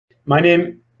My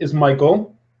name is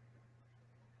Michael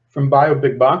from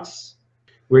biobigbox.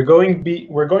 We're going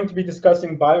to be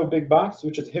discussing biobigbox,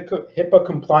 which is HIPAA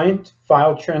compliant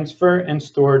file transfer and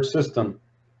storage system.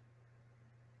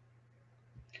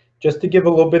 Just to give a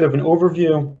little bit of an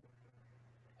overview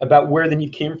about where the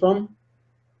need came from.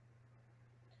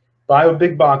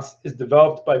 biobigbox is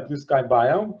developed by Blue Sky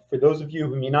Bio. For those of you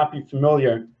who may not be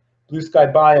familiar, Blue Sky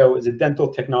Bio is a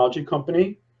dental technology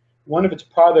company. One of its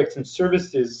products and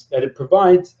services that it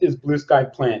provides is Blue Sky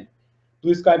Plan.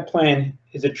 Blue Sky Plan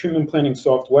is a treatment planning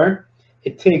software.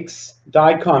 It takes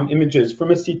DICOM images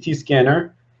from a CT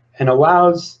scanner and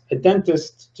allows a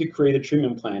dentist to create a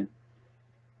treatment plan.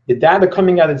 The data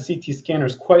coming out of the CT scanner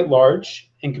is quite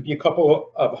large and could be a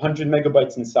couple of 100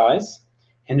 megabytes in size.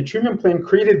 And the treatment plan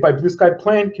created by Blue Sky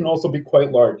Plan can also be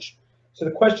quite large. So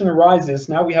the question arises,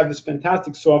 now we have this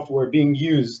fantastic software being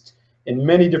used in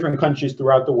many different countries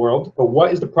throughout the world, but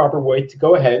what is the proper way to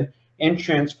go ahead and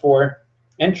transfer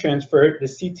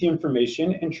the CT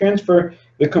information and transfer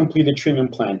the completed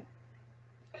treatment plan?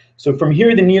 So from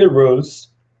here, the need arose,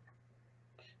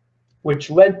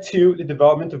 which led to the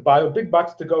development of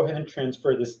biobigbox to go ahead and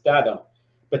transfer this data.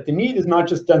 But the need is not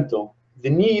just dental.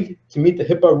 The need to meet the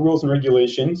HIPAA rules and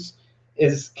regulations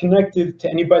is connected to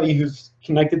anybody who's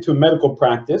connected to a medical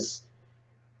practice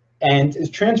and is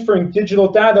transferring digital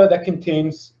data that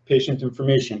contains patient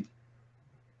information.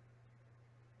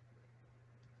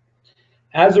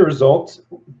 As a result,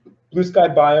 Blue Sky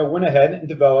Bio went ahead and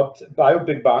developed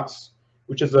biobigbox,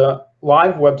 which is a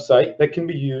live website that can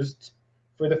be used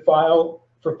for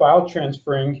file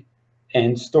transferring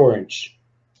and storage.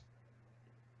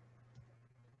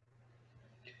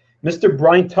 Mr.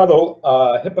 Brian Tuttle,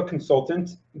 a HIPAA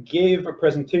consultant, gave a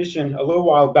presentation a little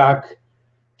while back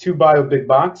to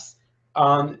biobigbox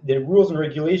on the rules and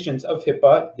regulations of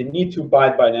HIPAA, the need to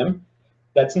abide by them.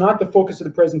 That's not the focus of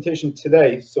the presentation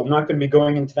today, so I'm not going to be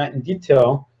going into that in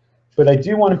detail, but I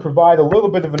do want to provide a little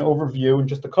bit of an overview in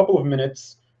just a couple of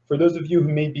minutes for those of you who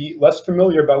may be less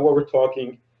familiar about what we're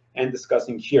talking and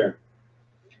discussing here.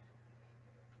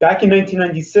 Back in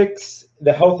 1996,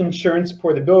 the Health Insurance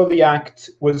Portability Act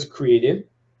was created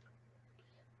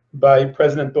by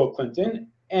President Bill Clinton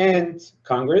and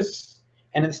Congress,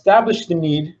 and established the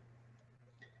need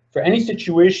for any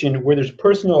situation where there's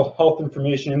personal health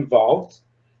information involved,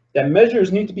 that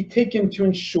measures need to be taken to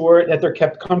ensure that they're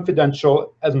kept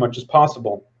confidential as much as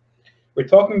possible. We're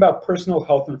talking about personal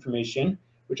health information,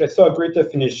 which I saw a great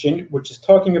definition, which is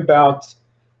talking about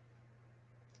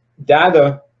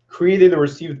data created or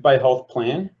received by a health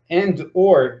plan and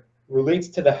or relates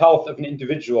to the health of an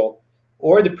individual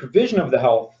or the provision of the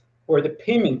health or the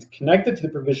payment connected to the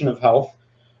provision of health.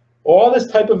 All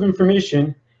this type of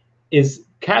information is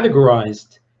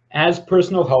categorized as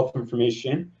personal health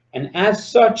information, and as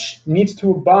such needs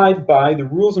to abide by the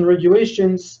rules and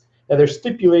regulations that are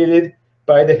stipulated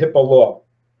by the HIPAA law.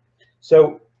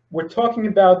 So we're talking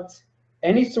about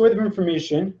any sort of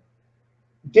information,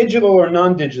 digital or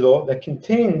non-digital, that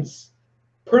contains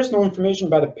personal information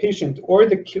about a patient or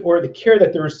the care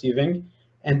that they're receiving,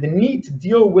 and the need to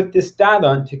deal with this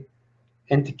data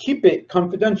and to keep it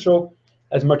confidential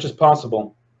as much as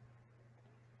possible.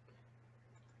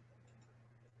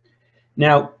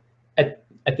 Now,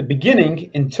 at the beginning,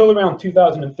 until around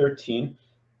 2013,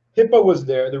 HIPAA was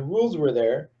there, the rules were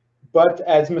there, but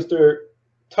as Mr.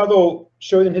 Tuttle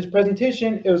showed in his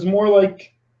presentation, it was more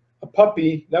like a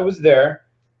puppy that was there,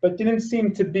 but didn't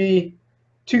seem to be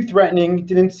too threatening,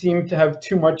 didn't seem to have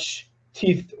too much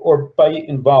teeth or bite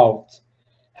involved.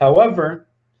 However,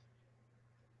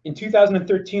 in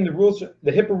 2013, the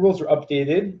HIPAA rules were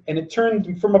updated, and it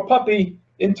turned from a puppy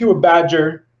into a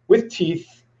badger with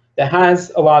teeth that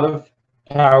has a lot of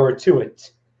power to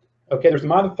it. Okay, there's a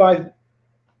modified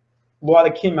law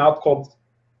that came out called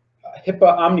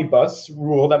HIPAA Omnibus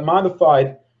rule that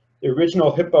modified the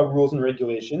original HIPAA rules and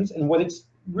regulations, and what it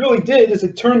really did is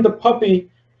it turned the puppy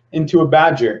into a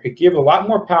badger. It gave a lot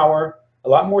more power, a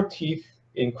lot more teeth,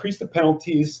 it increased the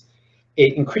penalties,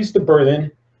 it increased the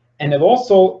burden, and it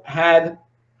also had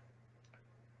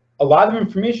a lot of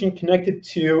information connected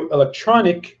to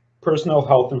electronic personal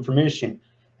health information.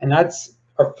 And that's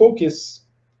our focus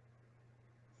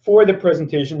for the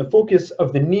presentation, the focus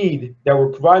of the need that we're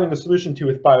providing a solution to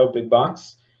with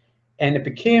biobigbox. And it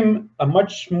became a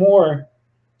much more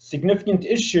significant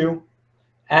issue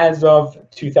as of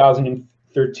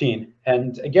 2013.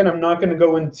 And again, I'm not going to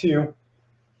go into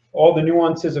all the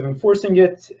nuances of enforcing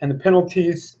it and the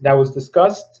penalties that was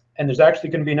discussed. And there's actually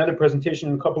going to be another presentation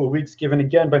in a couple of weeks given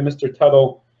again by Mr.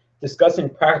 Tuttle, discussing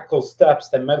practical steps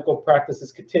that medical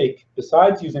practices could take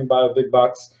besides using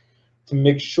biobigbox to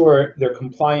make sure they're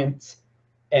compliant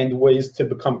and ways to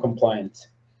become compliant.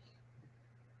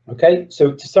 Okay,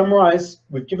 so to summarize,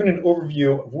 we've given an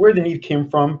overview of where the need came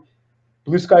from.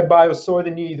 Blue Sky Bio saw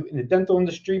the need in the dental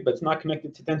industry, but it's not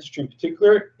connected to dentistry in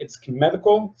particular. It's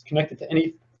medical. It's connected to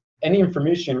any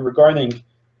information regarding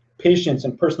patients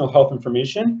and personal health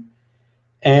information.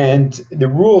 And the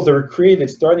rules that were created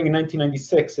starting in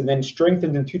 1996 and then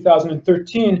strengthened in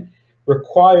 2013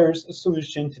 requires a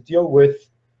solution to deal with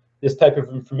this type of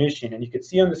information. And you can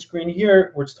see on the screen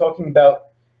here, we're talking about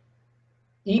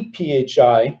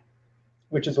EPHI,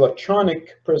 which is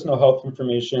electronic personal health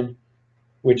information,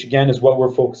 which again is what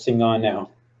we're focusing on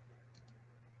now.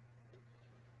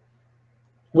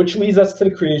 Which leads us to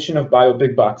the creation of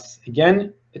biobigbox.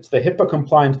 Again, it's the HIPAA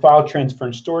compliant file transfer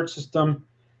and storage system.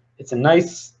 It's a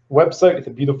nice website with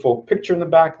a beautiful picture in the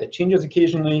back that changes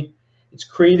occasionally. It's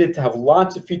created to have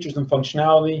lots of features and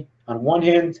functionality on one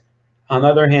hand, on the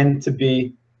other hand to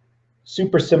be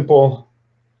super simple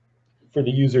for the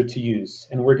user to use.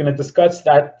 And we're going to discuss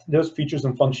those features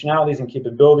and functionalities and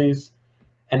capabilities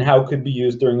and how it could be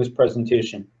used during this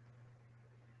presentation.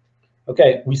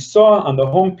 Okay, we saw on the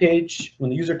home page, when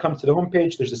the user comes to the home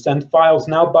page, there's a Send Files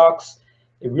Now box.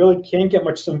 It really can't get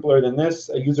much simpler than this.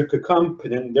 A user could come,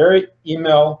 put in their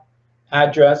email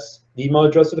address, the email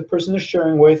address of the person they're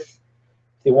sharing with.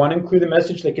 If they want to include a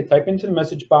message, they could type into the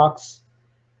message box,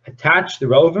 attach the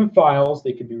relevant files.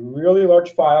 They could be really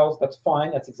large files. That's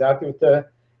fine. That's exactly what the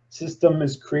system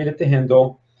is created to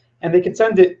handle. And they could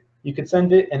send it. You could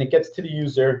send it, and it gets to the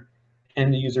user,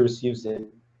 and the user receives it.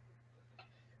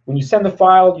 When you send the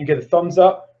file, you get a thumbs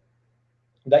up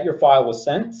that your file was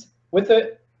sent with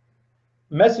a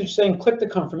message saying, click the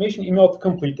confirmation email to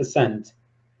complete the send.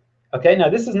 Okay, now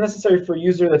this is necessary for a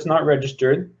user that's not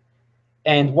registered.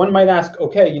 And one might ask,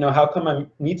 okay, how come I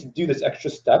need to do this extra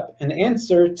step? And the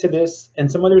answer to this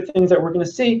and some other things that we're going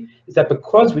to see is that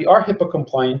because we are HIPAA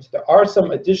compliant, there are some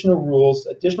additional rules,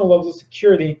 additional levels of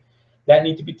security that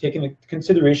need to be taken into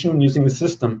consideration when using the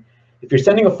system. If you're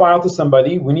sending a file to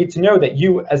somebody, we need to know that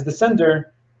you, as the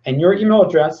sender, and your email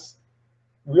address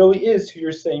really is who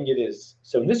you're saying it is.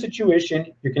 So in this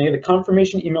situation, you're going to get a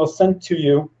confirmation email sent to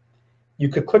you. You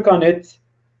could click on it,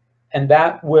 and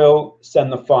that will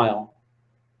send the file.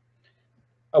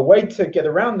 A way to get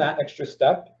around that extra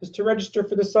step is to register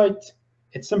for the site.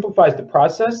 It simplifies the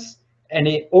process, and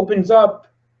it opens up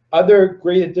other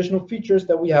great additional features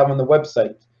that we have on the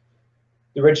website.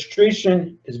 The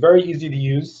registration is very easy to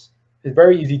use. It's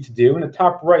very easy to do. In the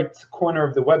top right corner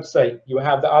of the website, you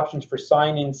have the options for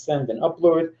sign in, send, and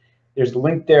upload. There's a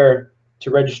link there to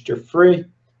register free.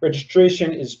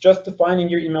 Registration is just defining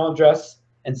your email address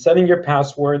and setting your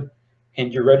password,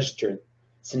 and you're registered.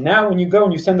 So now when you go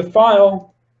and you send a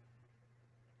file,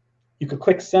 you could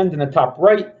click send in the top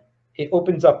right. It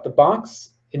opens up the box.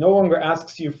 It no longer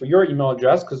asks you for your email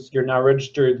address because you're now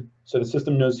registered, so the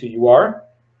system knows who you are.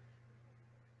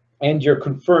 And you're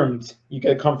confirmed. You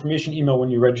get a confirmation email when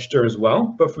you register as well.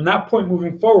 But from that point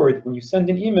moving forward, when you send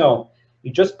an email,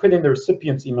 you just put in the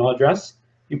recipient's email address,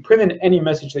 you put in any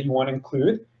message that you want to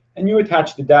include, and you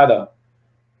attach the data.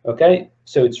 Okay,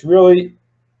 so it's really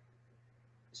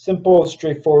simple,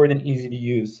 straightforward, and easy to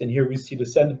use. And here we see the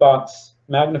send box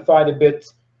magnified a bit.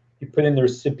 You put in the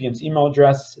recipient's email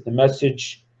address, the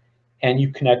message, and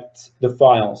you connect the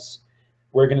files.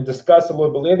 We're going to discuss a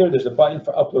little bit later. There's a button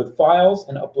for upload files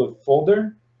and upload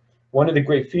folder. One of the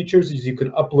great features is you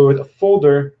can upload a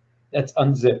folder that's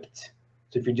unzipped.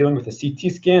 So if you're dealing with a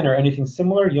CT scan or anything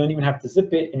similar, you don't even have to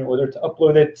zip it in order to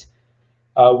upload it.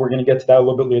 We're going to get to that a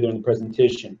little bit later in the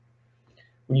presentation.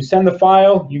 When you send the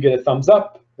file, you get a thumbs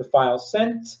up, the file's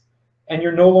sent, and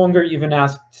you're no longer even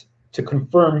asked to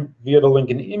confirm via the link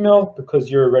in the email because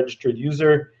you're a registered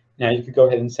user. Now you can go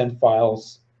ahead and send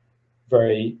files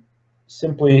very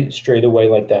simply, straight away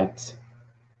like that.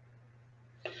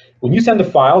 When you send a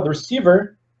file, the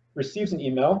receiver receives an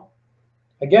email.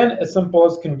 Again, as simple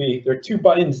as can be. There are two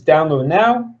buttons, download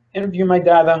now and view my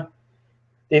data.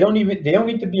 They don't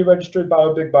need to be a registered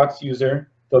biobigbox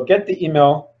user. They'll get the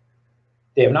email.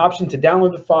 They have an option to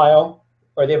download the file,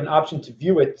 or they have an option to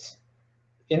view it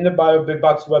in the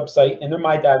biobigbox website in their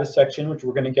My Data section, which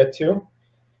we're going to get to.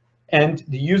 And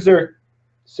the user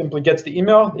simply gets the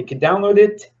email. They can download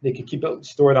it. They can keep it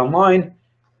stored online.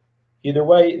 Either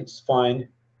way, it's fine.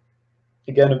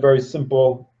 Again, a very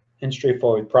simple and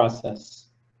straightforward process.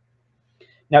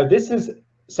 Now, this is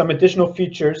some additional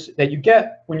features that you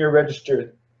get when you're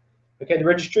registered. Okay, the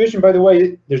registration, by the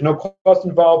way, there's no cost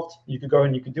involved. You could go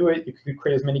and you could do it. You could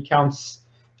create as many accounts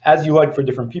as you like for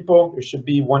different people. There should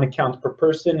be one account per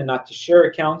person and not to share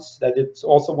accounts. That it's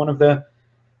also one of the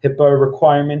HIPAA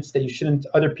requirements that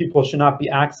other people should not be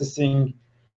accessing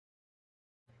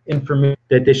information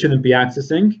that they shouldn't be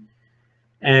accessing.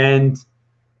 And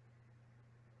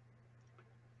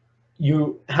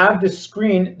you have this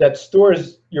screen that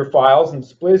stores your files and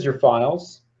displays your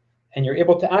files, and you're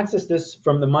able to access this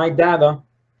from the My Data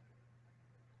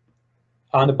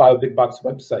on the biobigbox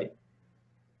website.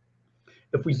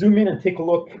 If we zoom in and take a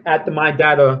look at the My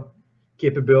Data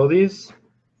capabilities,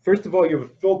 first of all, you have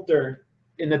a filter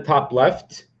in the top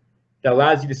left that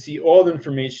allows you to see all the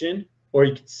information, or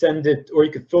you could send it, or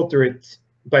you could filter it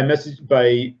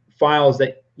by files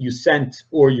that you sent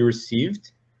or you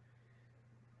received.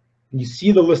 You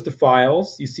see the list of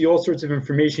files, you see all sorts of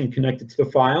information connected to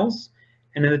the files,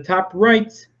 and in the top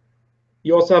right,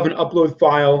 you also have an upload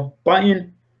file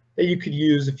button that you could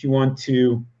use if you want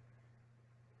to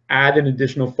add an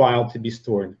additional file to be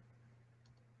stored.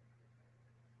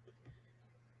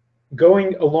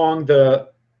 Going along the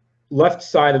left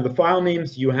side of the file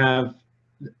names, you have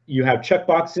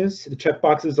checkboxes. The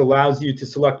checkboxes allows you to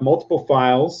select multiple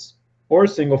files or a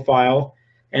single file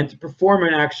and to perform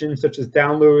an action such as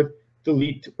download,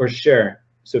 delete, or share.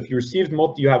 So if you received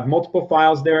you have multiple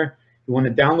files there, you want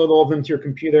to download all of them to your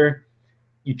computer,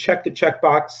 you check the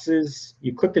checkboxes,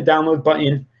 you click the download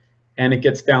button, and it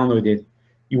gets downloaded.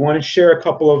 You want to share a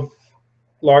couple of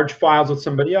large files with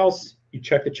somebody else, you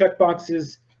check the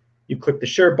checkboxes, you click the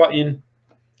share button,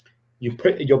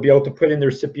 you'll be able to put in the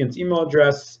recipient's email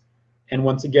address, and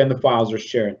once again, the files are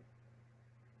shared.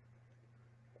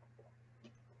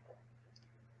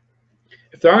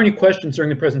 If there are any questions during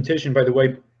the presentation, by the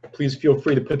way, please feel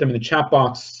free to put them in the chat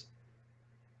box,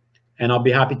 and I'll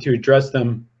be happy to address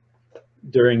them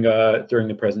during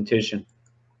the presentation.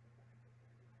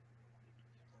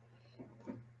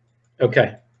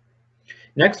 Okay.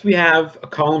 Next, we have a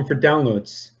column for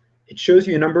downloads. It shows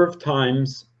you a number of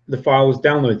times the file was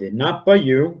downloaded, not by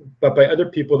you, but by other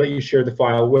people that you share the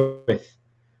file with.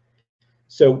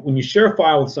 So when you share a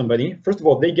file with somebody, first of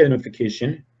all, they get a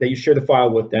notification that you share the file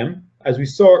with them. As we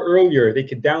saw earlier, they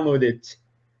could download it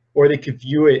or they could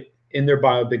view it in their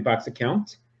biobigbox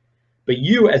account. But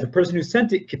you, as the person who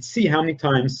sent it, could see how many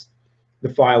times the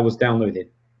file was downloaded.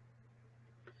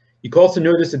 You can also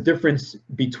notice a difference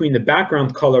between the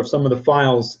background color of some of the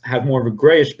files have more of a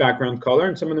grayish background color,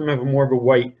 and some of them have more of a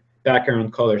white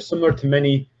background color. Similar to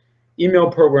many email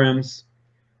programs,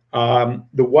 the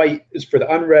white is for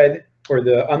the unread or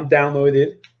the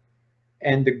undownloaded,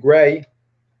 and the gray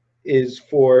is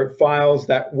for files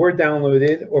that were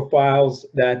downloaded or files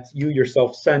that you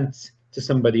yourself sent to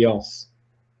somebody else.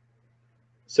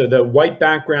 So the white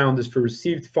background is for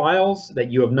received files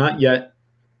that you have not yet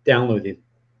downloaded.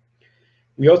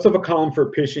 We also have a column for a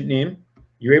patient name.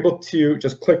 You're able to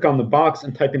just click on the box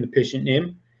and type in the patient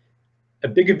name. A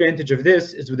big advantage of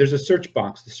this is there's a search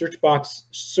box. The search box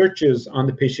searches on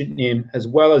the patient name as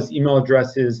well as email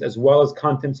addresses, as well as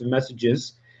contents of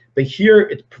messages. But here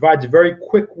it provides a very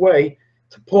quick way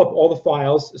to pull up all the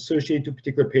files associated to a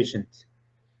particular patient.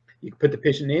 You can put the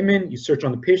patient name in, you search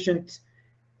on the patient,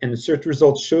 and the search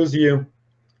results shows you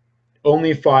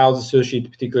only files associated to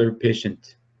a particular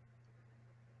patient.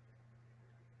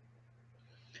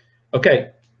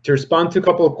 Okay, to respond to a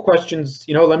couple of questions,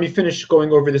 let me finish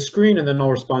going over the screen and then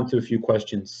I'll respond to a few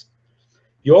questions.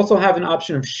 You also have an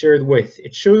option of shared with.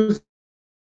 It shows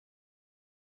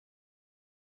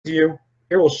you,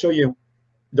 here will show you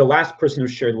the last person who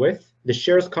shared with. The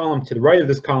shares column to the right of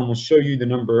this column will show you the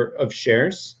number of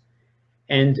shares.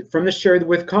 And from the shared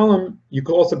with column, you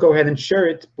can also go ahead and share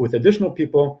it with additional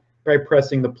people by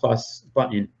pressing the plus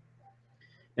button.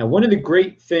 Now, one of the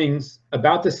great things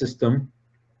about the system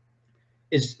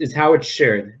is how it's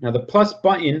shared. Now, the plus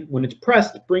button, when it's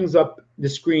pressed, brings up the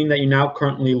screen that you're now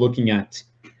currently looking at.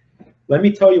 Let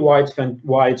me tell you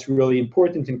why it's really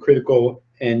important and critical,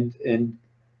 and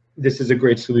this is a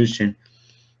great solution.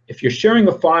 If you're sharing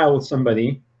a file with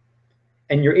somebody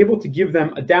and you're able to give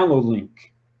them a download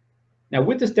link, now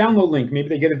with this download link, maybe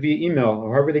they get it via email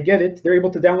or however they get it, they're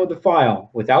able to download the file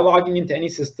without logging into any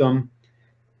system,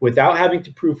 without having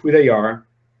to prove who they are.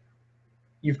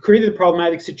 You've created a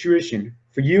problematic situation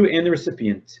for you and the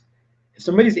recipient. If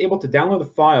somebody's able to download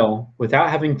the file without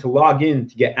having to log in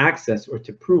to get access or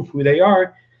to prove who they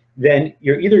are, then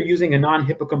you're either using a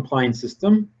non-HIPAA compliant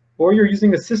system or you're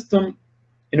using a system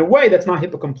in a way that's not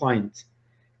HIPAA compliant.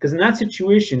 Because in that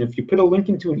situation, if you put a link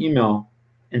into an email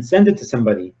and send it to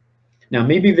somebody, now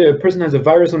maybe the person has a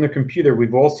virus on their computer.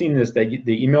 We've all seen this, that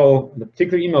the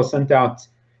particular email sent out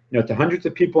to hundreds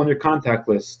of people on your contact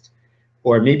list,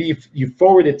 or maybe if you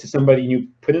forward it to somebody and you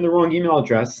put in the wrong email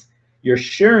address, you're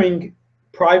sharing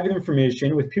private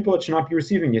information with people that should not be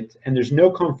receiving it, and there's no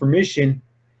confirmation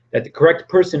that the correct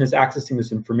person is accessing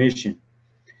this information.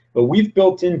 What we've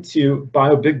built into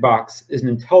biobigbox is an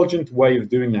intelligent way of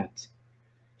doing that.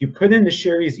 You put in the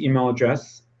sharee's email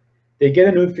address, they get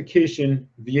a notification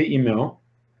via email.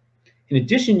 In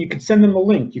addition, you could send them a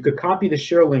link. You could copy the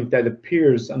share link that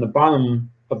appears on the bottom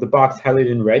of the box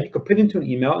highlighted in red. You could put it into an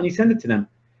email and you send it to them.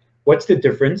 What's the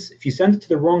difference? If you send it to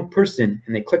the wrong person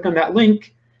and they click on that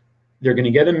link, they're going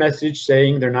to get a message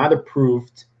saying they're not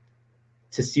approved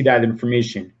to see that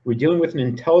information. We're dealing with an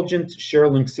intelligent share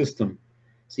link system.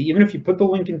 So even if you put the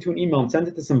link into an email and send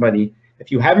it to somebody,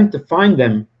 if you haven't defined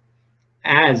them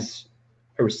as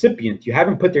a recipient, you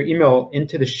haven't put their email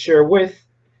into the share with,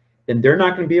 then they're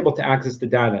not going to be able to access the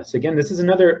data. So again, this is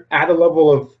another added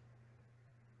level of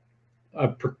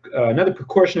another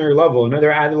precautionary level,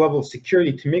 another added level of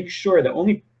security to make sure that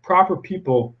only proper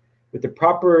people with the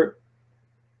proper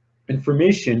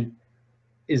information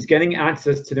is getting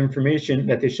access to the information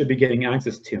that they should be getting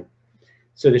access to.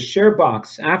 So the share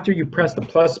box, after you press the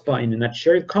plus button in that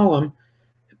shared column,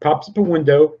 it pops up a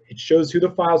window. It shows who the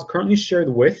file is currently shared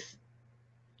with.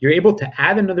 You're able to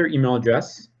add another email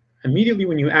address. Immediately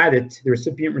when you add it, the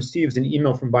recipient receives an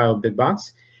email from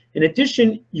biobigbox. In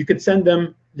addition, you could send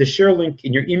them the share link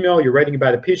in your email. You're writing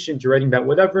about a patient, you're writing about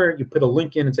whatever. You put a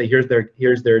link in and say, here's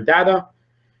their data.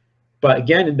 But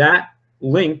again, that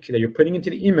link that you're putting into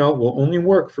the email will only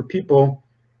work for people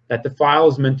that the file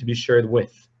is meant to be shared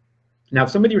with. Now, if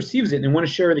somebody receives it and they want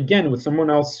to share it again with someone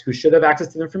else who should have access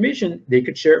to the information, they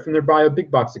could share it from their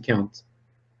biobigbox account.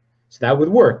 So that would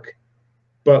work.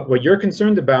 But what you're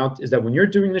concerned about is that when you're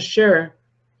doing the share,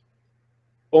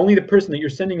 only the person that you're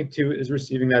sending it to is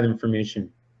receiving that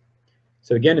information.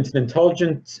 So again, it's an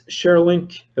intelligent share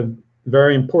link, a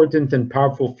very important and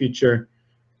powerful feature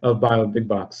of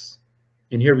biobigbox.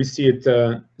 And here we see it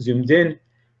zoomed in.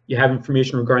 You have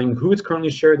information regarding who it's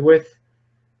currently shared with,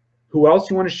 who else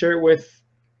you want to share it with,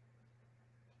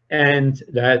 and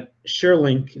that share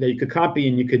link that you could copy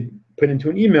and you could put into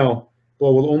an email,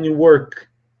 but will only work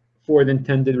for the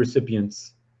intended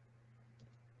recipients.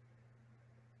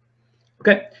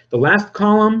 Okay, the last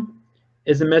column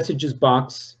is the messages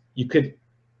box. You could,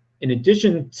 in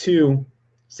addition to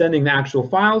sending the actual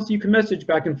files, you can message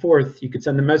back and forth. You could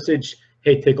send a message,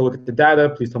 hey, take a look at the data,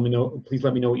 please let me know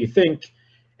what you think,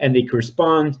 and they could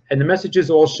respond, and the messages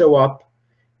all show up.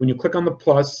 When you click on the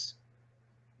plus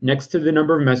next to the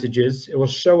number of messages, it will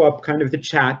show up kind of the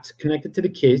chat connected to the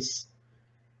case,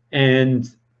 and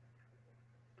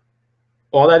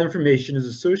all that information is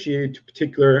associated to a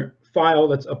particular file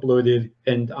that's uploaded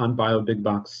and on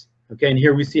biobigbox. Okay, and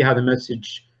here we see how the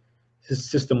message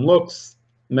system looks.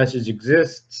 The message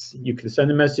exists. You can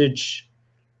send a message,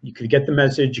 you could get the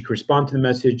message, you can respond to the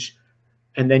message,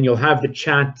 and then you'll have the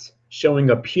chat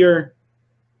showing up here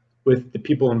with the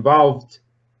people involved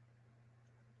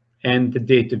and the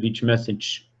date of each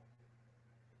message.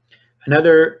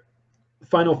 Another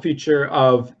final feature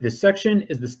of this section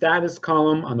is the status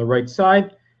column on the right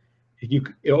side.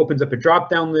 It opens up a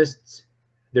drop-down list.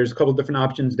 There's a couple different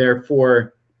options there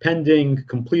for pending,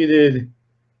 completed,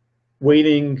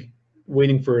 waiting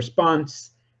for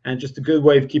response, and just a good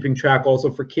way of keeping track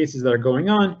also for cases that are going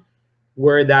on,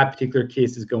 where that particular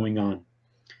case is going on.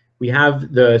 We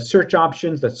have the search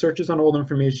options that searches on all the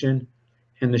information,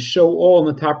 and the show all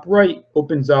in the top right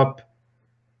opens up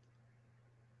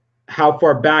how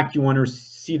far back you want to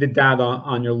see the data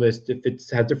on your list. If it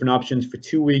has different options for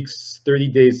 2 weeks, 30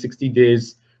 days, 60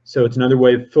 days. So it's another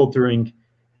way of filtering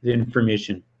the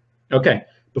information. Okay,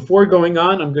 before going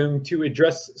on, I'm going to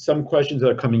address some questions that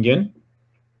are coming in.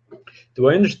 Do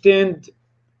I understand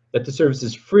that the service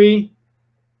is free?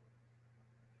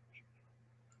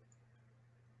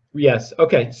 Yes,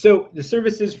 okay, so the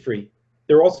service is free.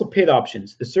 There are also paid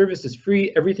options. The service is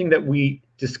free. Everything that we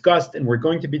discussed and we're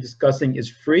going to be discussing is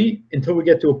free until we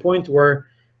get to a point where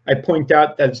I point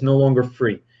out that it's no longer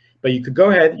free. But you could go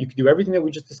ahead, you could do everything that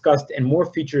we just discussed and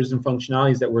more features and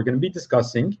functionalities that we're going to be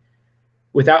discussing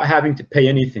without having to pay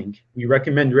anything. We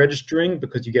recommend registering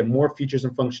because you get more features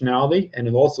and functionality, and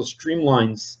it also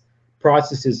streamlines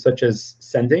processes such as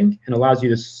sending and allows you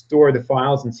to store the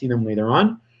files and see them later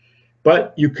on.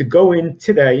 But you could go in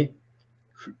today,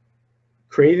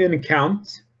 create an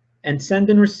account, and send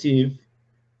and receive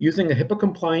using a HIPAA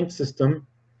compliant system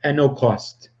at no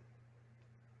cost.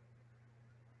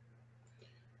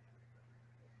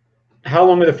 How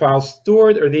long are the files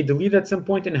stored? Are they deleted at some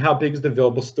point, and how big is the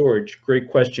available storage? Great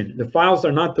question. The files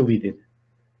are not deleted.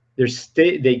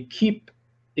 They keep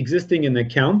existing in the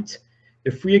account.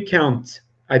 The free account,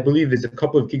 I believe, is a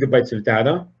couple of gigabytes of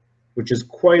data, which is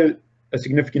quite a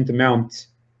significant amount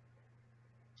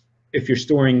if you're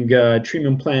storing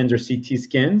treatment plans or CT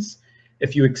scans.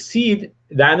 If you exceed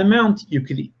that amount, you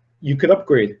could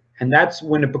upgrade. and that's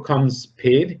when it becomes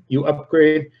paid. You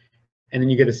upgrade, and then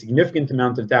you get a significant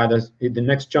amount of data. The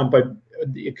next jump,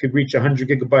 it could reach 100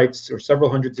 gigabytes or several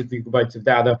hundreds of gigabytes of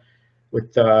data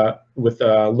with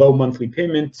a low monthly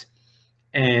payment.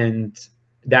 And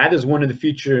that is one of the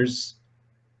features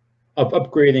of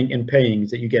upgrading and paying,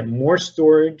 is that you get more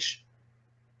storage,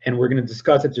 and we're going to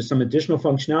discuss that there's some additional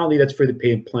functionality that's for the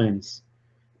paid plans.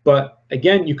 But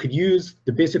again, you could use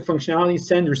the basic functionality,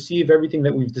 send, receive, everything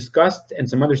that we've discussed, and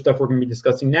some other stuff we're going to be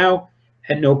discussing now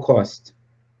at no cost.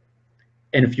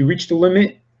 And if you reach the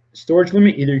limit, storage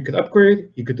limit, either you could upgrade,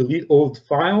 you could delete old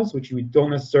files, which we don't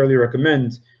necessarily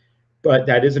recommend, but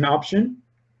that is an option,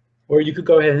 or you could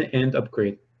go ahead and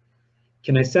upgrade.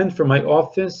 Can I send from my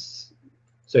office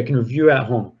so I can review at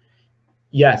home?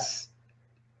 Yes,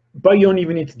 but you don't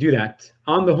even need to do that.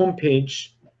 On the home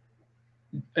page,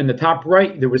 in the top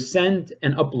right, there was send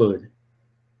and upload.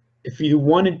 If you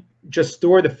want to just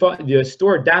store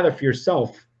store data for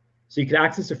yourself, so you can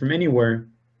access it from anywhere,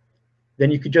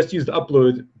 then you could just use the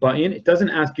upload button. It doesn't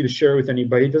ask you to share with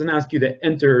anybody. It doesn't ask you to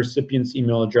enter a recipient's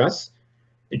email address.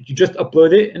 You just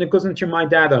upload it, and it goes into your My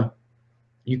Data.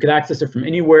 You could access it from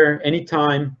anywhere,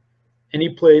 anytime, any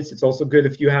place. It's also good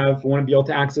if you want to be able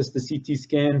to access the CT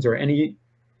scans or any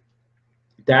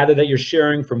data that you're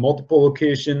sharing from multiple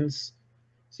locations.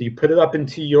 So you put it up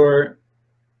into your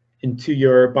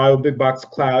biobigbox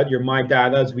cloud, your My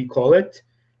Data as we call it,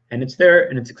 and it's there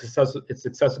and it's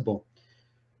accessible.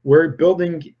 We're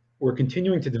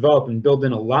continuing to develop and build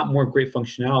in a lot more great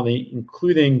functionality,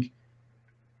 including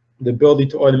the ability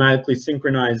to automatically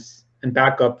synchronize and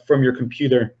back up from your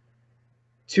computer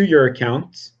to your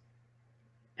account,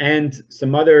 and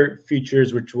some other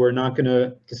features which we're not going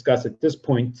to discuss at this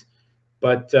point,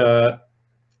 but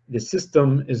the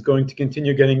system is going to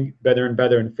continue getting better and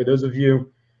better. And for those of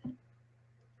you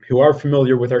who are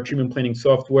familiar with our treatment planning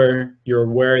software, you're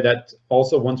aware that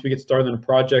also once we get started on a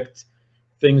project,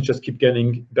 things just keep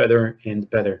getting better and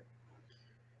better.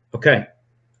 Okay,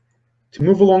 to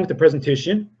move along with the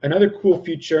presentation, another cool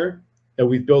feature that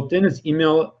we've built in is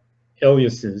email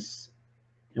aliases.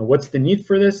 Now, what's the need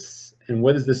for this, and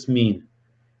what does this mean?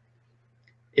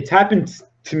 It's happened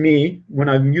to me when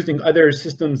I'm using other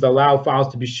systems that allow files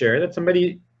to be shared, that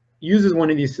somebody uses one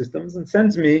of these systems and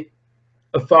sends me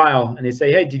a file, and they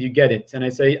say, hey, did you get it? And I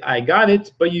say, I got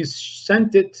it, but you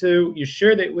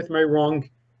shared it with my wrong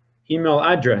email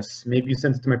address. Maybe you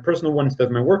sent it to my personal one instead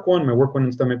of my work one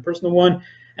instead of my personal one,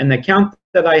 and the account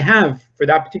that I have for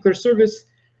that particular service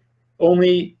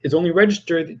is only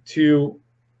registered to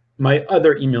my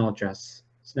other email address.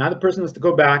 So now the person has to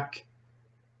go back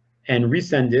and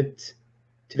resend it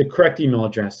to the correct email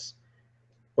address.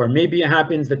 Or maybe it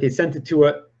happens that they sent it to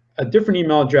a different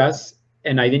email address,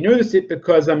 and I didn't notice it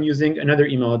because I'm using another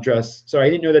email address, so I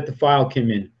didn't know that the file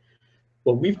came in.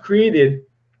 What we've created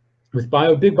with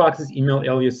biobigbox's email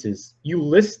aliases, you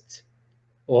list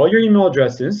all your email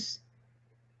addresses,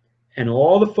 and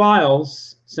all the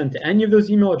files sent to any of those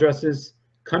email addresses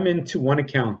come into one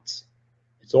account.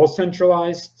 It's all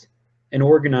centralized and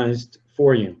organized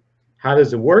for you. How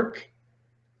does it work?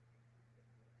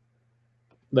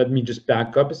 Let me just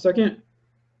back up a second.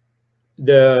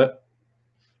 When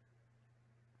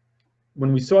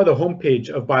we saw the homepage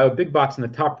of biobigbox in the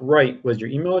top right was your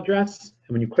email address,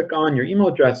 and when you click on your email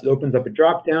address, it opens up a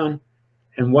drop-down,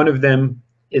 and one of them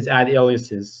is add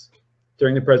aliases.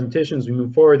 During the presentation, as we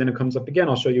move forward and it comes up again,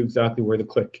 I'll show you exactly where to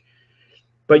click.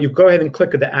 But you go ahead and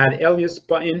click the add alias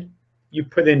button, you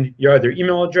put in your other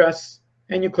email address,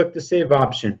 and you click the save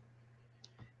option.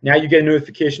 Now you get a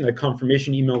notification that a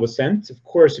confirmation email was sent. Of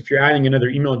course, if you're adding another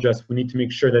email address, we need to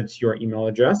make sure that it's your email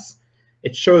address.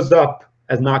 It shows up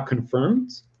as not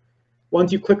confirmed.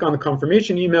 Once you click on the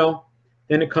confirmation email,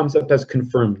 then it comes up as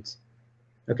confirmed.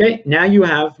 Okay, now you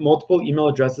have multiple email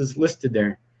addresses listed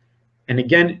there. And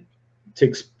again,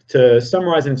 to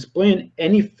summarize and explain,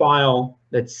 any file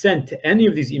that's sent to any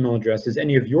of these email addresses,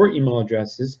 any of your email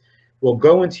addresses, will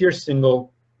go into your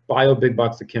single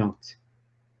biobigbox account.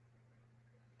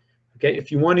 Okay,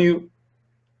 if you want to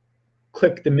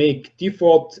click the make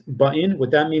default button,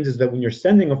 what that means is that when you're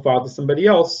sending a file to somebody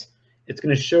else, it's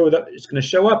going to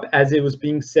show up as it was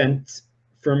being sent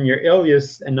from your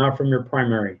alias and not from your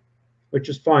primary, which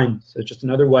is fine. So it's just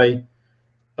another way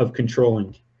of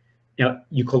controlling. Now,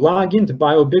 you can log into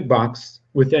biobigbox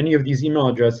with any of these email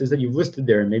addresses that you've listed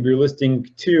there. Maybe you're listing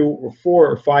 2 or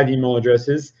 4 or 5 email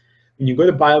addresses. When you go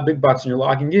to biobigbox and you're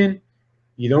logging in,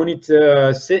 you don't need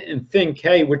to sit and think,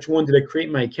 hey, which one did I create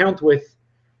my account with?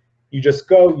 You just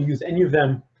go, you use any of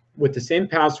them with the same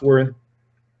password,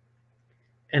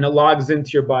 and it logs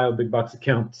into your biobigbox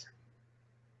account.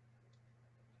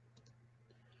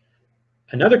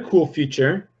 Another cool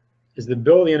feature is the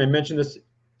ability, and I mentioned this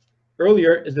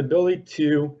earlier, is the ability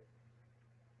to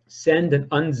send an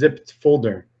unzipped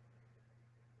folder.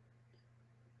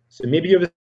 So maybe you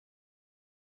have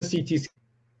a CT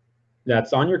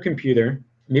that's on your computer.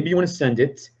 Maybe you want to send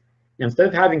it. Now, instead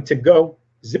of having to go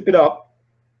zip it up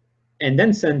and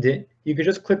then send it, you could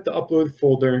just click the upload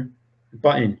folder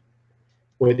button.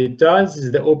 What it does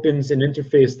is it opens an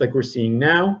interface like we're seeing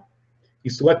now.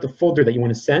 You select the folder that you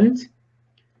want to send,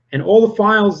 and all the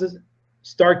files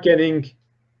start getting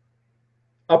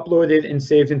uploaded and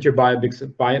saved into your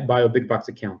biobigbox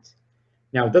account.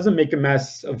 Now, it doesn't make a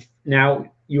mess of,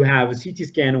 now you have a CT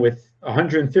scan with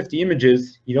 150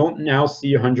 images. You don't now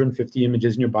see 150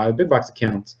 images in your biobigbox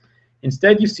account.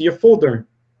 Instead, you see a folder,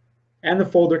 and the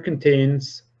folder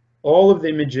contains all of the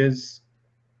images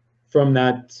from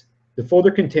that. The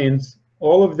folder contains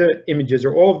all of the images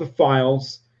or all of the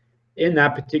files in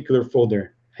that particular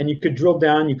folder. And you could drill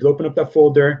down, you could open up that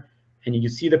folder, and you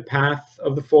see the path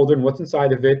of the folder and what's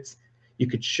inside of it. You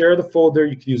could share the folder.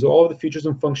 You could use all of the features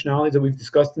and functionalities that we've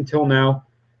discussed until now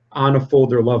on a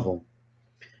folder level.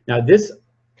 Now, this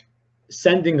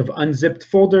sending of unzipped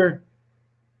folder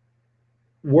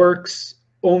works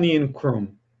only in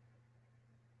Chrome,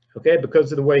 okay?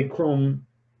 Because of the way Chrome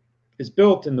is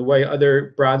built and the way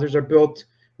other browsers are built,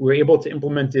 we're able to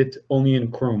implement it only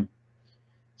in Chrome.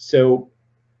 So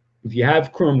if you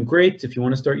have Chrome, great. If you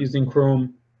want to start using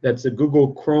Chrome, that's a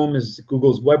Google Chrome is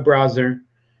Google's web browser.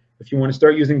 If you want to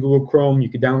start using Google Chrome, you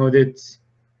could download it,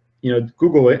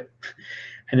 Google it,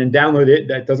 and then download it.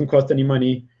 That doesn't cost any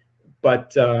money.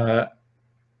 But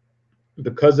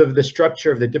because of the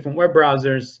structure of the different web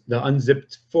browsers, the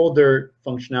unzipped folder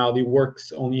functionality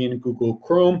works only in Google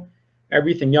Chrome.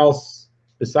 Everything else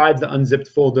besides the unzipped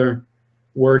folder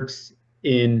works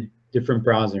in different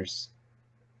browsers.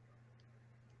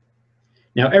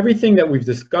 Now, everything that we've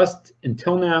discussed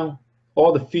until now,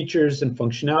 all the features and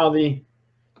functionality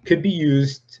could be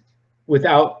used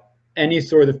without any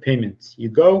sort of payment. You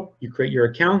go, you create your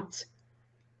account,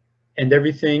 and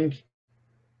everything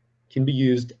can be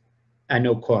used at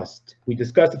no cost. We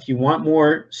discussed if you want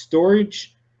more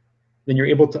storage, then you're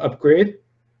able to upgrade.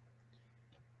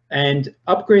 And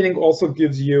upgrading also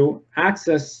gives you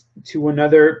access to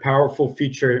another powerful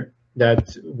feature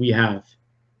that we have.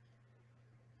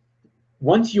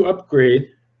 Once you upgrade,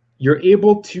 you're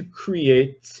able to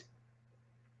create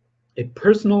a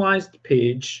personalized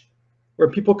page where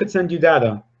people could send you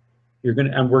data.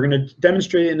 And we're gonna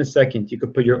demonstrate it in a second. You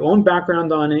could put your own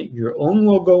background on it, your own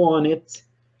logo on it.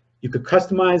 You could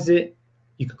customize it.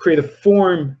 You could create a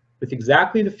form with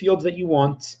exactly the fields that you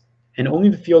want and only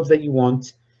the fields that you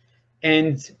want.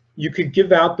 And you could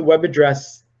give out the web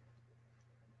address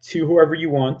to whoever you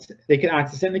want. They can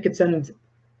access it and they could send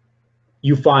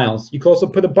you files. You can also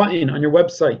put a button on your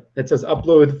website that says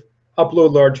upload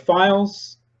large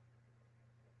files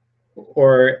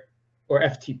or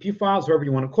FTP files, whatever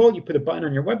you want to call it. You put a button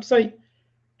on your website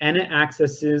and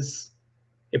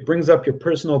it brings up your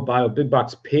personal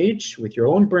biobigbox page with your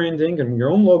own branding and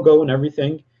your own logo and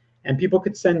everything. And people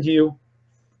could send you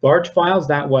large files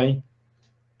that way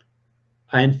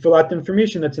and fill out the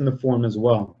information that's in the form as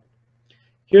well.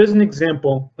 Here's an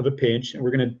example of a page, and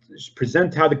we're going to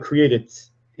present how to create it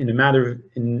in a matter of,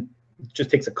 it just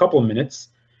takes a couple of minutes.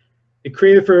 It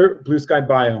created for Blue Sky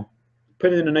Bio.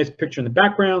 Put in a nice picture in the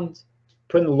background,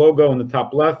 put in the logo in the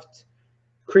top left,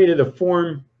 created a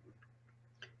form,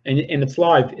 and it's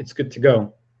live, it's good to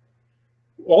go.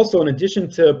 Also, in addition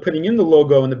to putting in the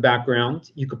logo in the background,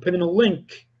 you could put in a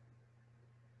link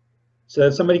so that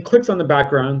if somebody clicks on the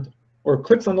background or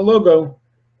clicks on the logo,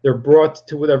 they're brought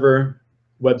to whatever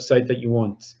website that you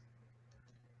want.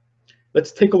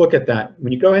 Let's take a look at that.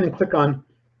 When you go ahead and click on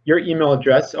your email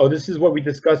address, this is what we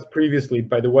discussed previously,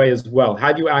 by the way, as well.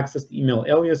 How do you access the email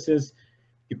aliases?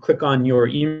 You click on your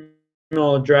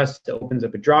email address, it opens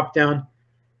up a drop-down.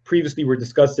 Previously, we're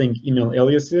discussing email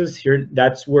aliases. Here,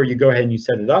 that's where you go ahead and you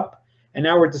set it up. And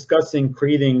now we're discussing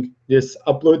creating this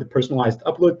the personalized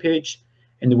upload page.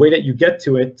 And the way that you get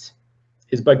to it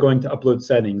is by going to upload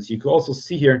settings. You can also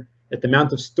see here that the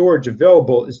amount of storage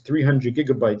available is 300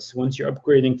 gigabytes. Once you're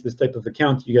upgrading to this type of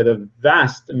account, you get a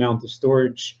vast amount of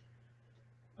storage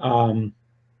to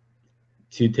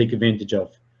take advantage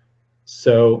of.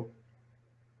 So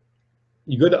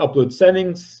you go to upload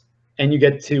settings and you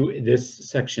get to this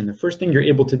section. The first thing you're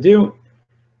able to do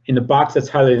in the box that's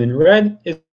highlighted in red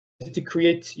is to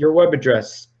create your web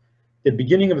address. The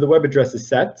beginning of the web address is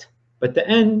set, but the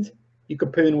end, you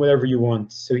could put in whatever you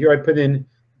want. So here I put in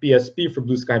BSB for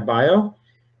Blue Sky Bio.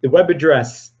 The web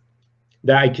address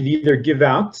that I could either give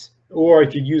out or I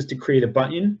could use to create a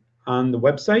button on the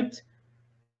website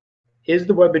is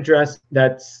the web address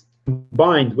that's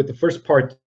combined with the first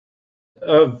part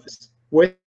of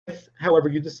with however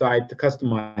you decide to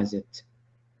customize it.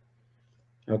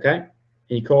 Okay, and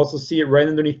you can also see it right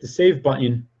underneath the save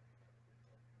button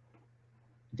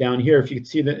down here. If you could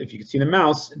see the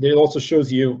mouse, it also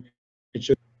shows you, it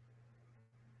shows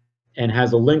and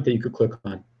has a link that you could click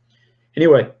on.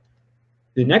 Anyway,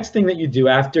 the next thing that you do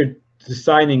after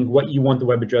deciding what you want the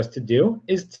web address to do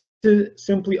is to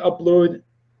simply upload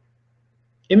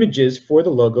images for the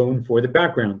logo and for the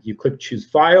background. You click choose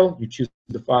file, you choose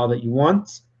the file that you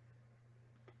want,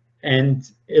 and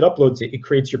it uploads it. It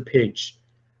creates your page.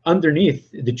 Underneath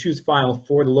the choose file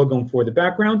for the logo and for the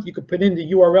background, you could put in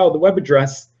the URL, the web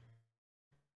address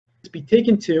to be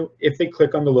taken to if they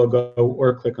click on the logo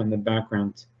or click on the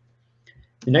background.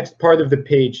 The next part of the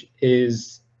page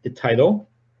is the title.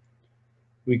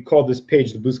 We call this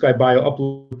page the Blue Sky Bio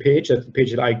upload page. That's the page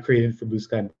that I created for Blue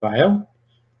Sky Bio.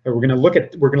 And we're going to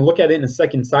look at it in a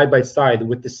second side by side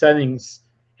with the settings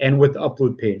and with the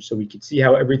upload page, so we can see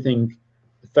how everything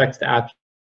affects the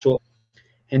actual.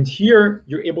 And here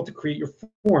you're able to create your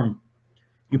form.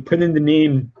 You put in the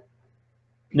name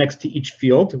next to each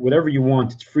field, whatever you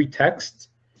want. It's free text.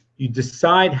 You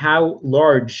decide how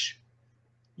large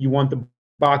you want the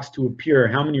box to appear,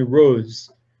 how many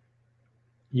rows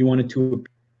you want it to appear.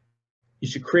 You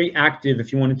should create active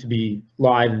if you want it to be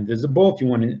live and visible. If you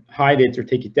want to hide it or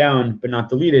take it down but not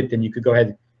delete it, then you could go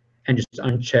ahead and just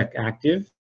uncheck active.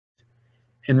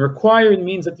 And required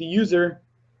means that the user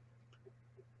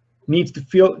needs to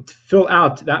fill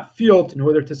out that field in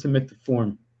order to submit the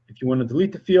form. If you want to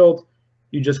delete the field,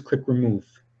 you just click remove.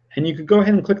 And you could go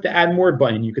ahead and click the add more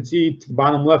button. You could see to the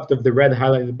bottom left of the red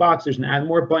highlighted box, there's an add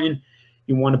more button.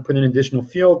 You want to put in additional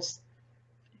fields,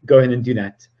 go ahead and do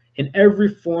that. In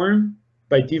every form,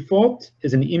 by default,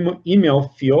 is an email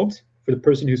field for the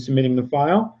person who's submitting the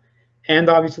file, and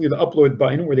obviously the upload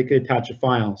button where they could attach a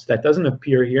file. So that doesn't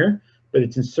appear here, but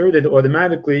it's inserted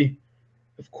automatically.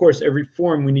 Of course, every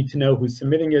form we need to know who's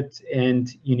submitting it, and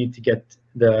you need to get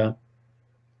the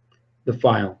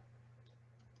file.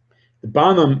 The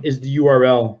bottom is the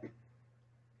URL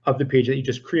of the page that you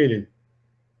just created.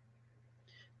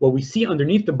 What we see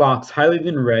underneath the box highlighted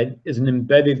in red is an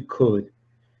embedded code.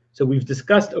 So we've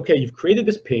discussed, okay, you've created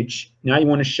this page, now you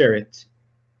want to share it.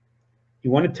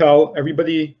 You want to tell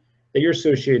everybody that you're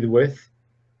associated with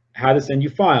how to send you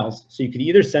files. So you could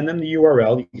either send them the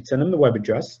URL, you could send them the web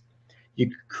address, you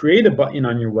could create a button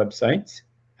on your website,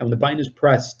 and when the button is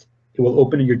pressed, it will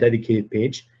open your dedicated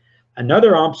page.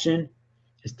 Another option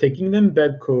is taking the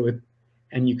embed code,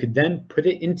 and you could then put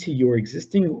it into your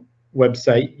existing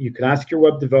website. You could ask your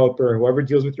web developer, whoever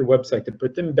deals with your website, to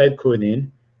put the embed code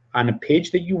in on a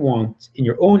page that you want in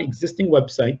your own existing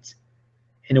website,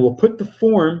 and it will put the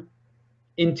form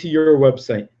into your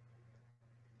website.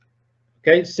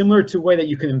 Okay, similar to the way that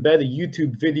you can embed a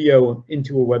YouTube video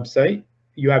into a website.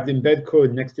 You have the embed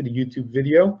code next to the YouTube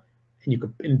video, and you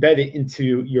can embed it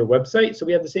into your website. So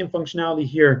we have the same functionality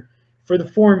here. For the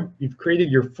form, you've created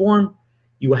your form,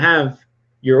 you have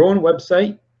your own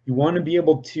website, you want to be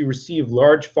able to receive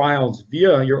large files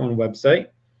via your own website.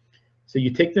 So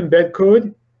you take the embed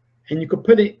code, and you could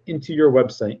put it into your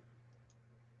website.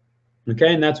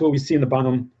 Okay, and that's what we see in the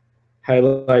bottom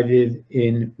highlighted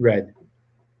in red.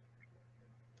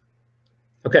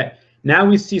 Okay, now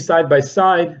we see side by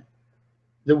side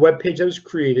the web page that was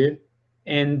created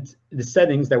and the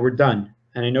settings that were done.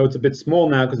 And I know it's a bit small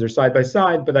now because they're side by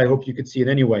side, but I hope you could see it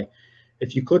anyway.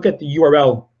 If you click at the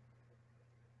URL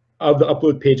of the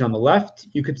upload page on the left,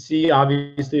 you could see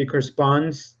obviously it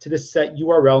corresponds to the set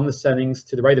URL and the settings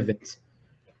to the right of it.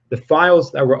 The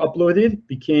files that were uploaded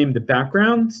became the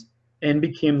background and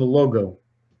became the logo.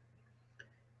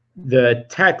 The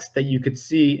text that you could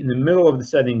see in the middle of the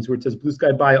settings where it says Blue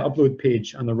Sky Bio upload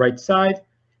page on the right side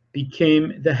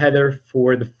became the header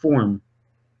for the form.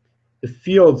 The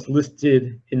fields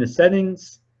listed in the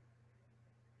settings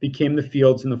became the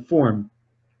fields in the form.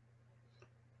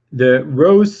 The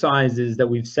row sizes that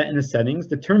we've set in the settings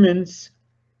determines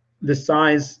the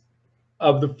size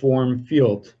of the form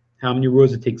field, how many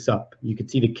rows it takes up. You can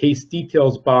see the case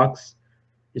details box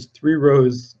is 3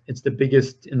 rows. It's the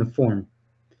biggest in the form.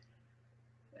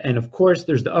 And of course,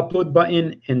 there's the upload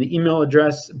button and the email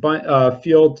address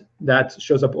field that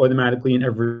shows up automatically in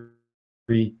every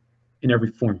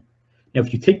form. Now,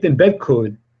 if you take the embed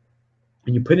code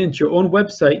and you put it into your own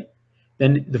website,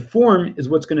 then the form is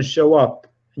what's going to show up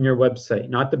in your website,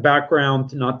 not the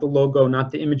background, not the logo,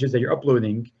 not the images that you're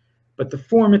uploading, but the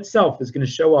form itself is going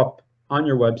to show up on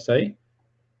your website,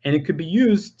 and it could be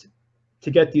used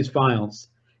to get these files.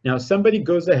 Now, somebody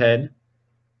goes ahead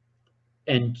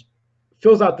and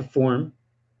fills out the form,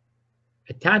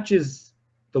 attaches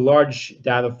the large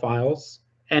data files,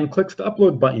 and clicks the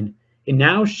upload button. It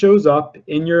now shows up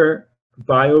in your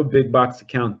biobigbox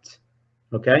account,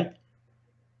 okay?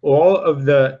 All of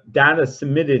the data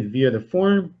submitted via the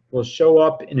form will show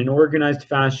up in an organized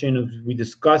fashion, as we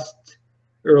discussed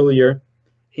earlier,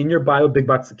 in your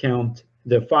biobigbox account.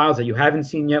 The files that you haven't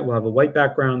seen yet will have a white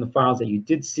background. The files that you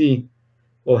did see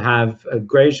will have a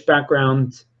grayish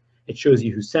background. It shows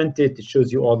you who sent it. It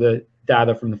shows you all the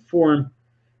data from the form.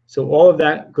 So all of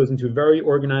that goes into a very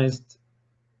organized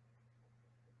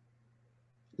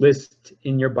list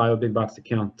in your biobigbox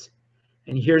account.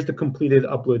 And here's the completed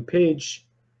upload page.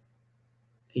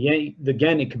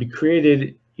 Again, it could be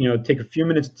created, take a few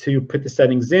minutes to put the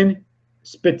settings in,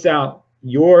 spits out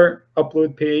your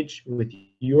upload page with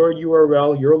your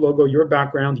URL, your logo, your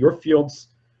background, your fields,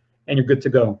 and you're good to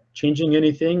go. Changing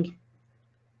anything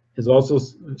is also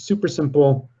super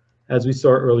simple, as we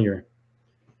saw earlier.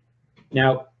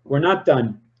 Now, we're not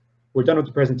done. We're done with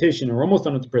the presentation, or almost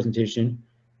done with the presentation,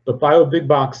 but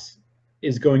biobigbox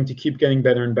is going to keep getting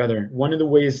better and better. One of the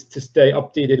ways to stay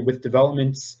updated with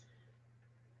developments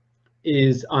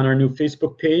is on our new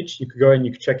Facebook page. You could go ahead and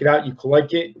you can check it out. You can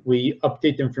like it. We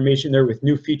update the information there with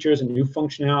new features and new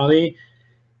functionality.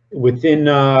 Within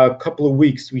a couple of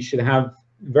weeks, we should have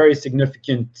very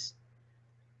significant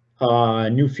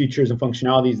new features and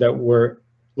functionalities that we're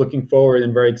looking forward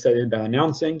and very excited about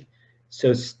announcing.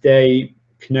 So stay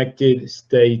connected,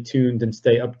 stay tuned, and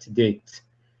stay up to date.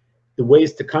 The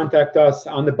ways to contact us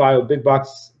on the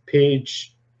biobigbox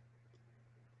page,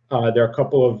 there are a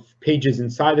couple of pages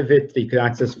inside of it that you could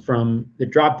access from the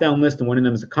drop-down list, and one of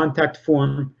them is a contact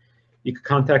form. You can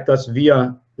contact us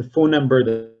via the phone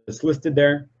number that's listed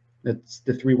there. That's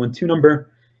the 312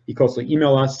 number. You can also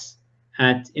email us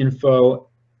at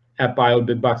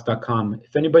info@biobigbox.com.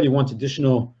 If anybody wants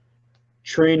additional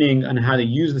training on how to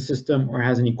use the system or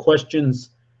has any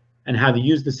questions on how to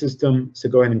use the system, so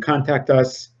go ahead and contact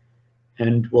us,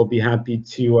 and we'll be happy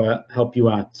to help you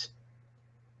out.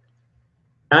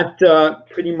 That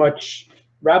pretty much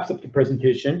wraps up the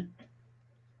presentation.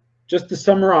 Just to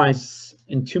summarize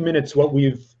in 2 minutes what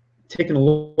we've taken a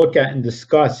look at and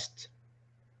discussed,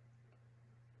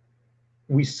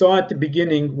 we saw at the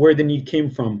beginning where the need came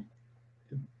from.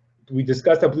 We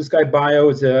discussed how Blue Sky Bio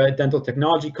is a dental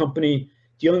technology company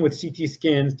dealing with CT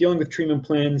scans, dealing with treatment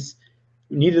plans.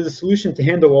 We needed a solution to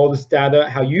handle all this data,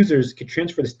 how users could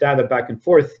transfer this data back and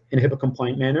forth in a HIPAA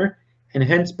compliant manner, and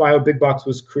hence biobigbox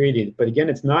was created. But again,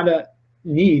 it's not a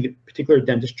need particular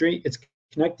dentistry. It's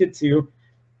connected to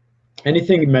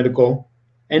anything medical,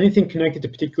 anything connected to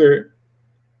particular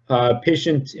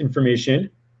patient information,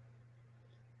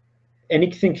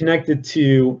 anything connected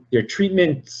to their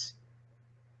treatment,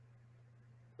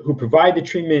 who provide the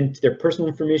treatment, their personal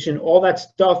information, all that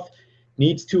stuff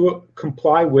needs to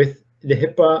comply with the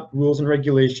HIPAA rules and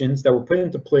regulations that were put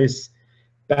into place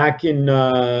back in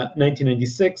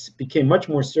 1996, became much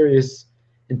more serious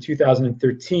in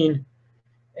 2013,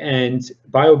 and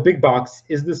biobigbox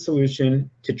is the solution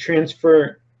to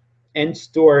transfer and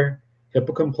store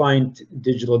HIPAA-compliant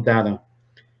digital data.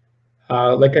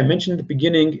 Like I mentioned at the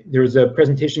beginning, there was a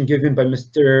presentation given by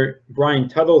Mr. Brian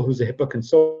Tuttle, who's a HIPAA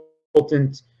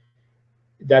consultant,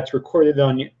 that's recorded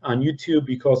on YouTube.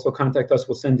 You can also contact us,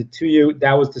 we'll send it to you.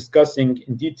 That was discussing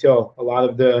in detail a lot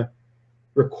of the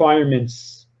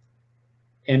requirements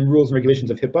and rules and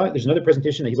regulations of HIPAA. There's another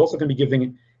presentation that he's also going to be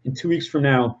giving in 2 weeks from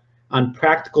now on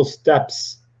practical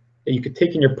steps that you could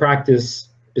take in your practice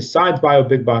besides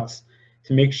biobigbox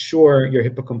to make sure you're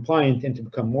HIPAA compliant and to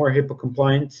become more HIPAA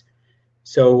compliant.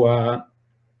 So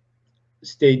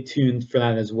stay tuned for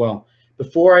that as well.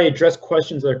 Before I address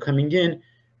questions that are coming in,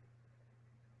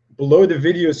 below the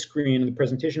video screen of the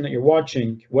presentation that you're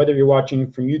watching, whether you're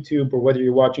watching from YouTube or whether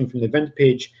you're watching from the event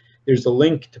page, there's a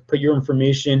link to put your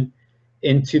information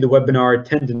into the webinar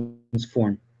attendance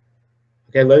form.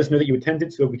 Okay, let us know that you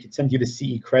attended so that we could send you the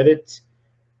CE credit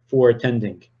for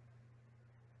attending.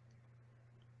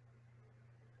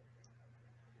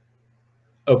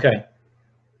 Okay,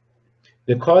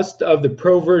 the cost of the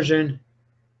Pro version.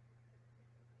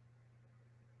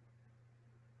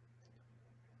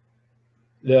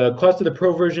 The cost of the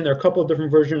Pro version, there are a couple of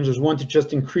different versions. There's one to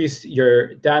just increase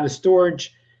your data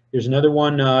storage. There's another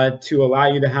one to allow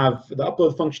you to have the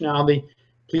upload functionality.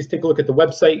 Please take a look at the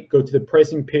website, go to the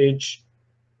pricing page,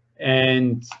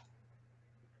 and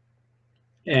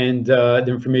the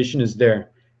information is there.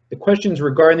 The questions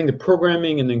regarding the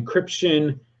programming and the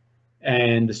encryption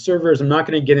and the servers, I'm not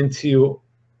going to get into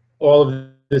all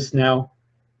of this now,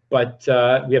 but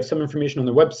we have some information on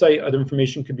the website. Other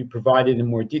information could be provided in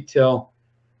more detail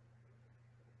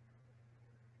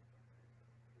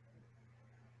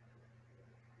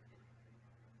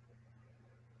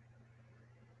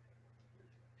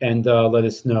and let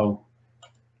us know.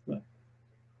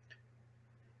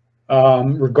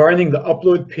 Regarding the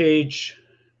upload page,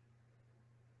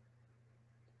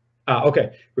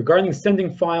 okay, regarding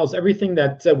sending files, everything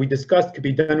that we discussed could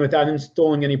be done without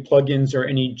installing any plugins or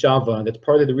any Java. That's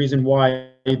part of the reason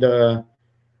why the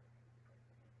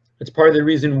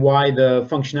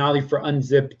functionality for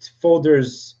unzipped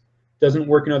folders doesn't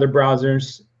work in other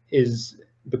browsers, is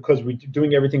because we're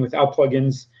doing everything without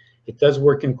plugins. It does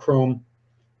work in Chrome,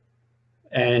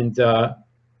 and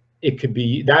it could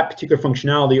be that particular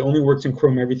functionality only works in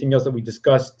Chrome. Everything else that we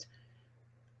discussed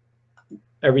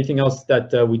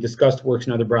works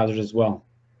in other browsers as well.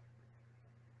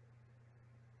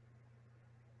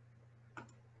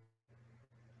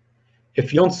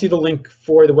 If you don't see the link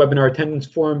for the webinar attendance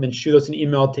form, then shoot us an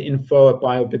email to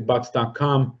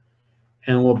info@biobigbox.com,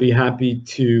 and we'll be happy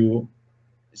to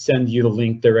send you the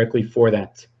link directly for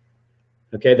that.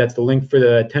 Okay, that's the link for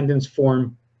the attendance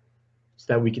form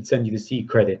so that we could send you the CE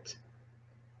credit.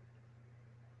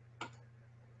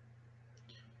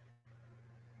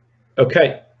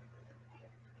 Okay,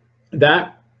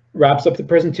 that wraps up the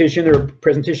presentation. The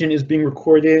presentation is being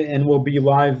recorded and will be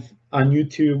live on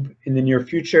YouTube in the near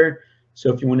future.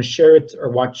 So if you want to share it or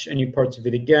watch any parts of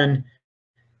it again,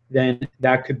 then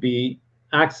that could be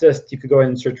accessed. You could go ahead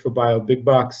and search for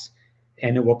biobigbox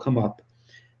and it will come up.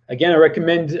 Again, I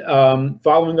recommend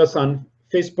following us on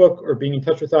Facebook or being in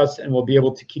touch with us, and we'll be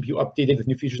able to keep you updated with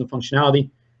new features and functionality.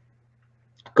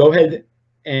 Go ahead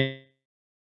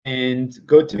and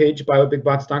go to page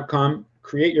biobigbox.com,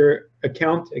 create your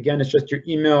account. Again, it's just your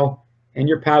email and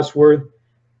your password.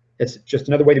 It's just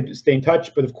another way to stay in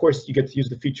touch, but of course you get to use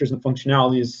the features and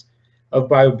functionalities of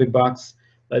biobigbox.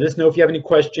 Let us know if you have any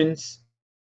questions.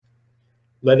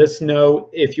 Let us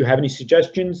know if you have any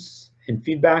suggestions and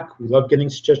feedback. We love getting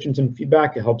suggestions and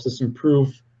feedback. It helps us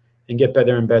improve and get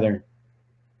better and better.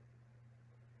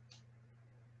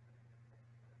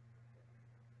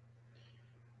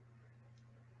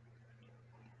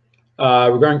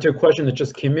 Regarding to a question that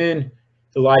just came in,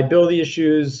 the liability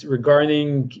issues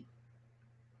regarding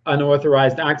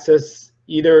unauthorized access,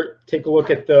 either take a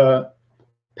look at the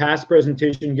past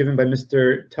presentation given by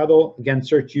Mr. Tuttle. Again,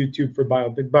 search YouTube for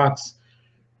biobigbox,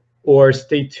 or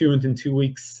stay tuned in 2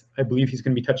 weeks. I believe he's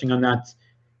going to be touching on that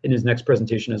in his next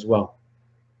presentation as well.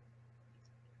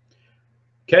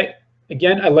 Okay,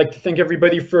 again, I'd like to thank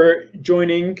everybody for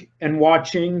joining and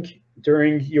watching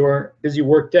during your busy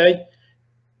workday.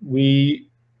 We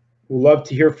love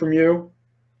to hear from you.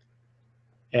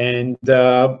 And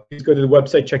please go to the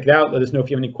website, check it out. Let us know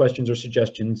if you have any questions or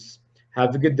suggestions.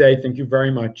 Have a good day. Thank you very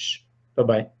much.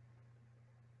 Bye-bye.